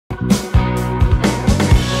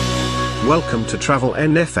Welcome to Travel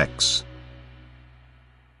NFX.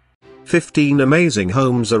 15 amazing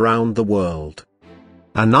homes around the world.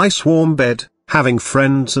 A nice warm bed, having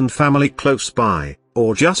friends and family close by,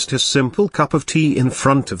 or just a simple cup of tea in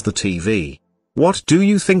front of the TV. What do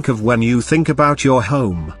you think of when you think about your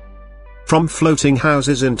home? From floating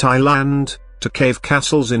houses in Thailand, to cave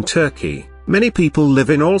castles in Turkey, many people live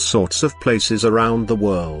in all sorts of places around the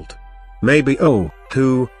world. Maybe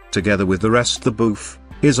who, together with the rest the Boov,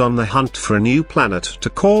 is on the hunt for a new planet to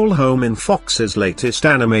call home in Fox's latest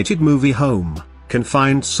animated movie Home, can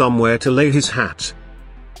find somewhere to lay his hat.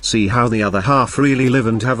 See how the other half really live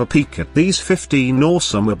and have a peek at these 15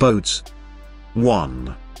 awesome abodes.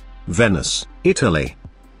 1. Venice, Italy.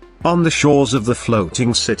 On the shores of the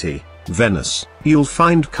floating city, Venice, you'll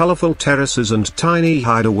find colorful terraces and tiny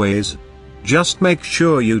hideaways. Just make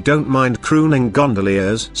sure you don't mind crooning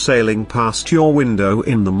gondoliers sailing past your window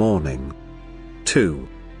in the morning. 2.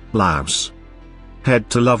 Laos. Head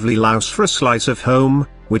to lovely Laos for a slice of home,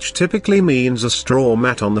 which typically means a straw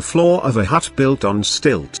mat on the floor of a hut built on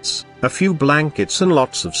stilts, a few blankets and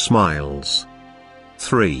lots of smiles.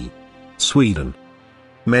 3. Sweden.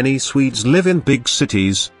 Many Swedes live in big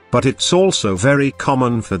cities, but it's also very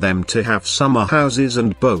common for them to have summer houses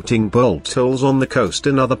and boating boat-holes on the coast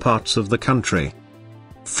in other parts of the country.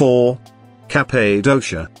 4.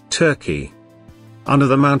 Cappadocia, Turkey. Under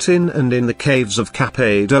the mountain and in the caves of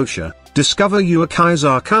Cappadocia, discover your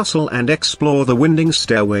Kaiser Castle and explore the winding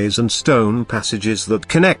stairways and stone passages that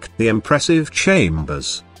connect the impressive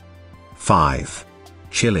chambers. 5.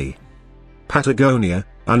 Chile. Patagonia,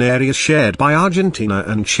 an area shared by Argentina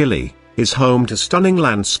and Chile, is home to stunning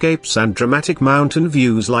landscapes and dramatic mountain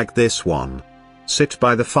views like this one. Sit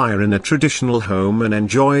by the fire in a traditional home and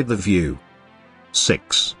enjoy the view.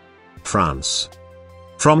 6. France.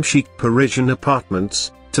 From chic Parisian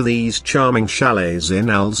apartments, to these charming chalets in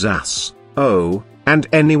Alsace, and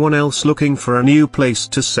anyone else looking for a new place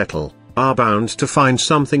to settle, are bound to find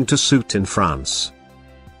something to suit in France.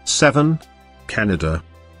 7. Canada.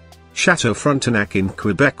 Chateau Frontenac in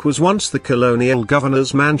Quebec was once the colonial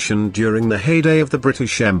governor's mansion during the heyday of the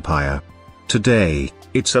British Empire. Today,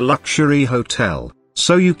 it's a luxury hotel,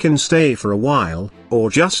 so you can stay for a while, or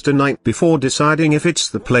just a night before deciding if it's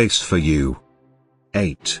the place for you.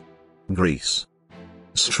 8. Greece.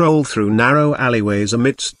 Stroll through narrow alleyways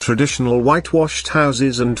amidst traditional whitewashed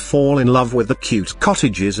houses and fall in love with the cute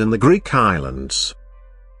cottages in the Greek islands.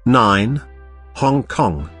 9. Hong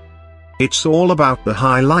Kong. It's all about the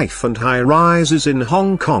high life and high rises in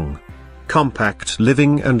Hong Kong. Compact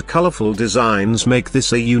living and colorful designs make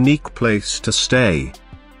this a unique place to stay.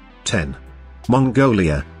 10.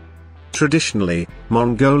 Mongolia. Traditionally,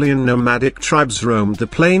 Mongolian nomadic tribes roamed the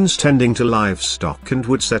plains tending to livestock and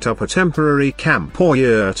would set up a temporary camp or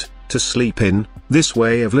yurt to sleep in. This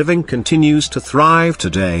way of living continues to thrive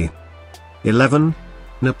today. 11.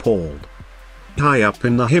 Nepal. High up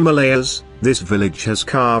in the Himalayas, this village has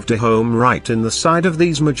carved a home right in the side of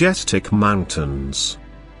these majestic mountains.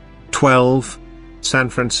 12. San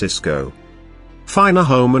Francisco. Find a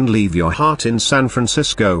home and leave your heart in San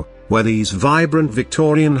Francisco, where these vibrant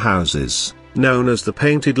Victorian houses, known as the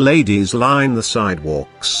Painted Ladies, line the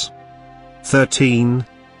sidewalks. 13.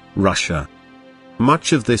 Russia.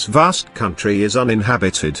 Much of this vast country is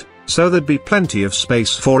uninhabited, so there'd be plenty of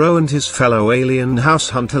space for O and his fellow alien house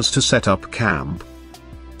hunters to set up camp.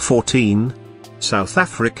 14. South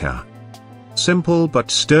Africa. Simple but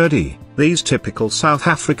sturdy, these typical South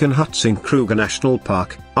African huts in Kruger National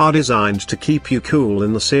Park are designed to keep you cool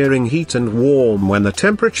in the searing heat and warm when the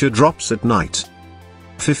temperature drops at night.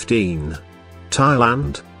 15.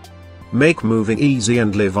 Thailand. Make moving easy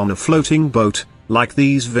and live on a floating boat, like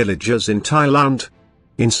these villagers in Thailand.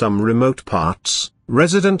 In some remote parts,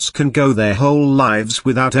 residents can go their whole lives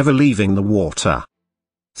without ever leaving the water.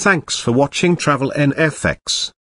 Thanks for watching Travel NFX.